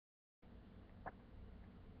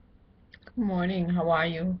Morning, how are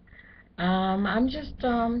you? I'm just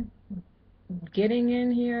getting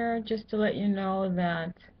in here just to let you know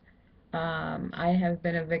that I have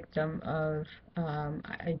been a victim of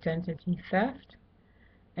identity theft,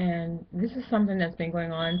 and this is something that's been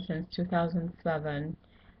going on since 2007.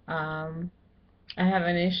 Um, I have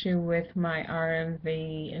an issue with my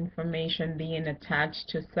RMV information being attached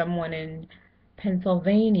to someone in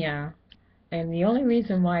Pennsylvania. And the only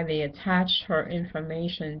reason why they attached her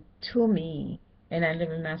information to me, and I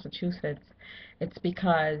live in Massachusetts, it's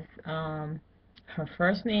because her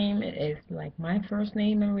first name is like my first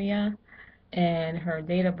name, Maria, and her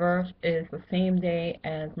date of birth is the same day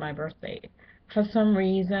as my birthday. For some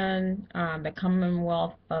reason, the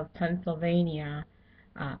Commonwealth of Pennsylvania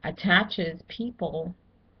attaches people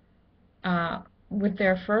uh, with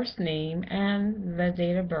their first name and the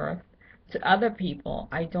date of birth to other people.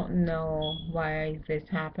 I don't know why this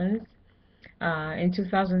happens. In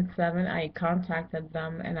 2007, I contacted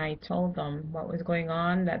them and I told them what was going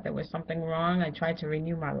on, that there was something wrong. I tried to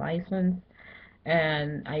renew my license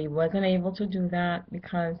and I wasn't able to do that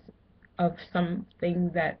because of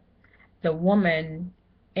something that the woman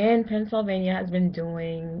in Pennsylvania has been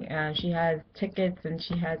doing. She has tickets and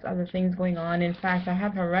she has other things going on. In fact, I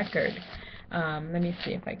have her record. Let me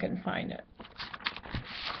see if I can find it.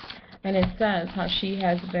 And it says how she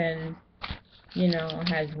has been,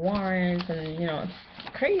 has warrants and, it's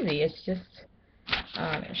crazy. It's just,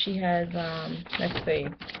 she has, let's see,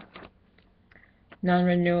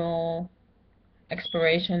 non-renewal,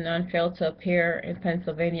 expiration, non-failed to appear in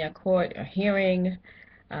Pennsylvania court, a hearing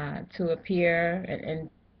to appear, and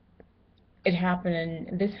it happened,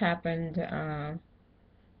 and this happened,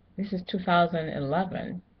 this is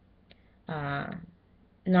 2011. Uh,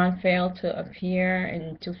 non-failed to appear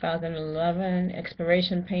in 2011,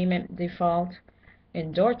 expiration payment default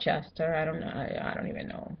in Dorchester. I don't know. I don't even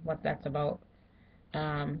know what that's about.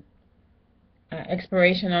 Um,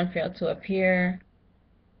 expiration on failed to appear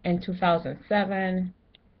in 2007.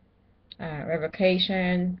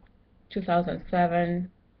 Revocation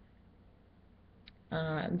 2007.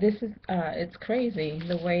 This is it's crazy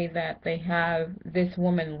the way that they have this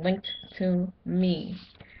woman linked to me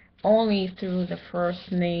only through the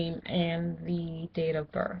first name and the date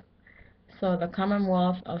of birth. So the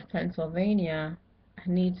Commonwealth of Pennsylvania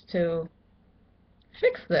needs to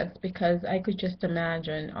fix this, because I could just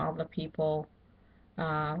imagine all the people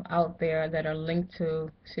out there that are linked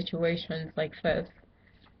to situations like this,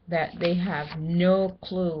 that they have no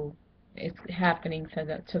clue it's happening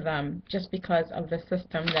to them just because of the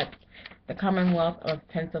system that the Commonwealth of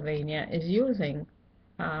Pennsylvania is using.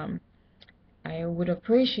 Um, I would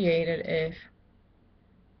appreciate it if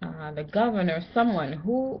the governor, someone,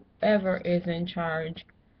 whoever is in charge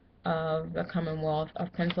of the Commonwealth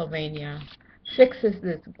of Pennsylvania, fixes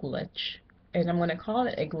this glitch. And I'm going to call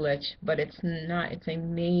it a glitch, but it's not. It's a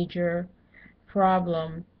major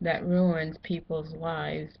problem that ruins people's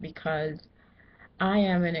lives, because I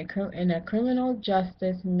am in a criminal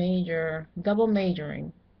justice major, double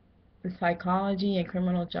majoring, the psychology and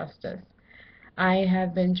criminal justice. I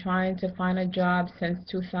have been trying to find a job since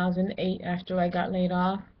 2008 after I got laid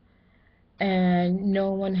off, and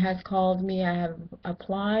no one has called me. I have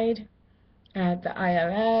applied at the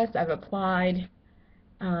IRS. I've applied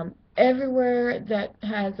everywhere that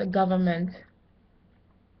has a government,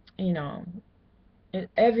 you know,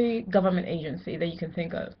 every government agency that you can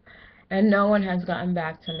think of. And no one has gotten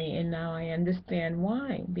back to me, and now I understand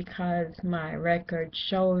why. Because my record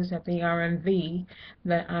shows at the RMV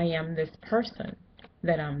that I am this person,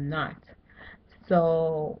 that I'm not.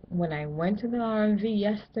 So when I went to the RMV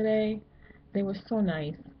yesterday, they were so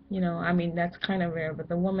nice. I mean, that's kind of rare, but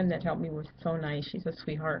the woman that helped me was so nice. She's a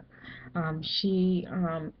sweetheart. She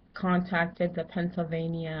contacted the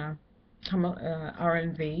Pennsylvania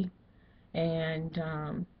RMV, and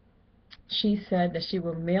she said that she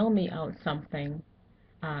will mail me out something.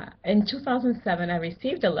 In 2007, I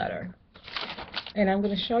received a letter, and I'm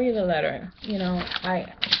going to show you the letter.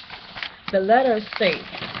 The letter states,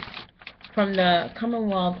 from the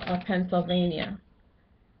Commonwealth of Pennsylvania,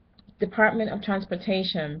 Department of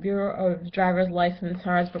Transportation, Bureau of Driver's License,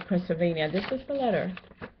 Harrisburg, Pennsylvania. This is the letter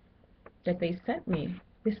that they sent me.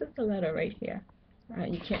 This is the letter right here.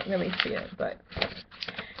 You can't really see it, but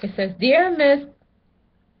it says, "Dear Miss,"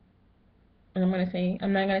 and I'm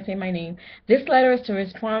not gonna say my name. "This letter is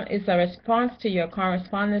a response to your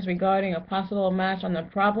correspondence regarding a possible match on the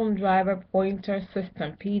problem driver pointer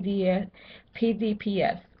system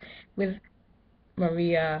PDPS with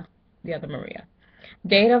Maria, the other Maria.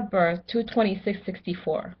 Date of birth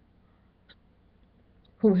 2/26/64,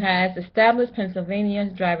 who has established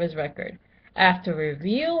Pennsylvania's driver's record. After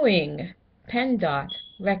reviewing PennDOT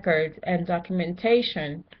records and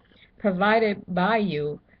documentation provided by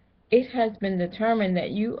you, it has been determined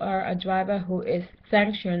that you are a driver who is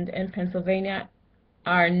sanctioned in Pennsylvania,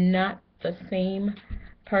 are not the same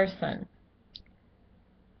person.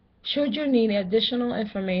 Should you need additional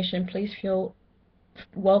information, please feel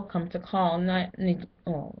welcome to call I'm not going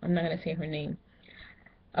to say her name,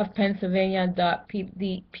 of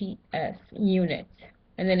Pennsylvania.PDPS unit.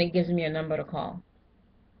 And then it gives me a number to call.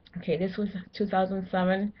 Okay, this was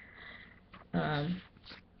 2007.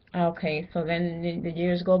 Okay, so then the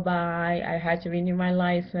years go by. I had to renew my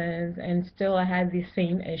license, and still I had the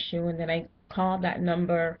same issue. And then I called that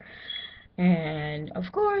number, and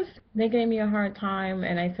of course, they gave me a hard time.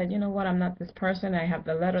 And I said, you know what, I'm not this person. I have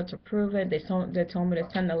the letter to prove it. They told me to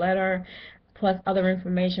send the letter, plus other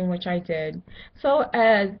information, which I did. So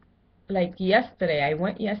as like yesterday, I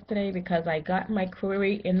went yesterday because I got my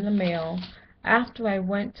query in the mail after I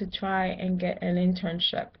went to try and get an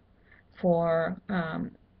internship for a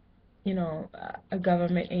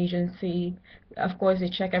government agency. Of course, they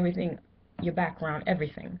check everything, your background,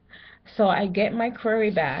 everything. So I get my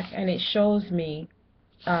query back, and it shows me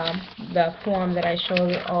the form that I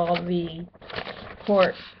showed all the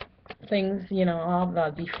court things, all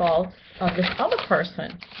the defaults of this other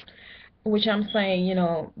person, which I'm saying,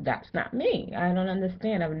 that's not me. I don't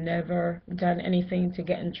understand. I've never done anything to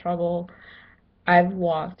get in trouble. I've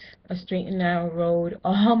walked a straight and narrow road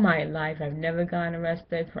all my life. I've never gotten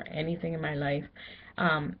arrested for anything in my life.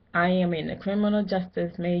 I am in a criminal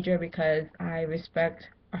justice major because I respect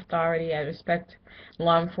authority. I respect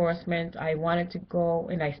law enforcement. I wanted to go,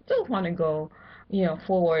 and I still want to go,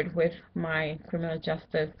 forward with my criminal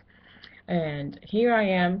justice. And here I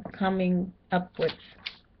am coming up with,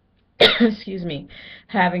 excuse me,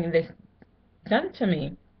 having this done to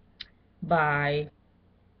me by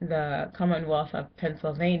the Commonwealth of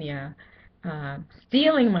Pennsylvania,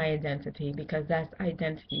 stealing my identity, because that's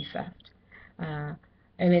identity theft. Uh,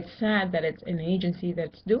 and it's sad that it's an agency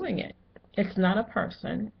that's doing it. It's not a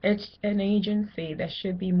person. It's an agency that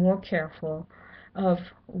should be more careful of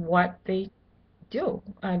what they do.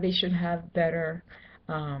 They should have better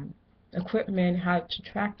equipment, how to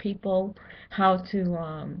track people, how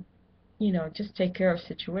to just take care of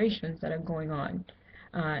situations that are going on,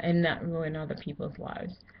 and not ruin other people's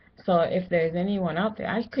lives. So if there's anyone out there,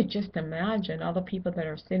 I could just imagine all the people that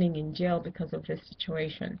are sitting in jail because of this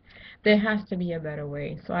situation. There has to be a better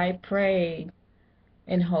way. So I pray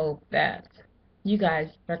and hope that you guys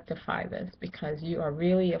rectify this, because you are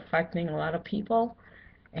really affecting a lot of people.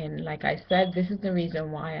 And like I said, this is the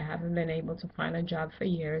reason why I haven't been able to find a job for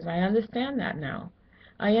years. I understand that now.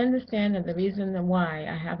 I understand that the reason why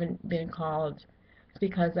I haven't been called is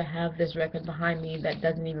because I have this record behind me that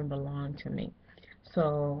doesn't even belong to me.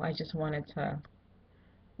 So I just wanted to,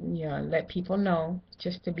 let people know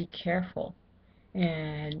just to be careful.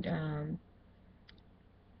 And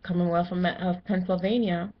Commonwealth of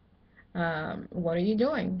Pennsylvania, what are you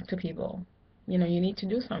doing to people? You need to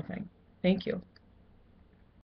do something. Thank you.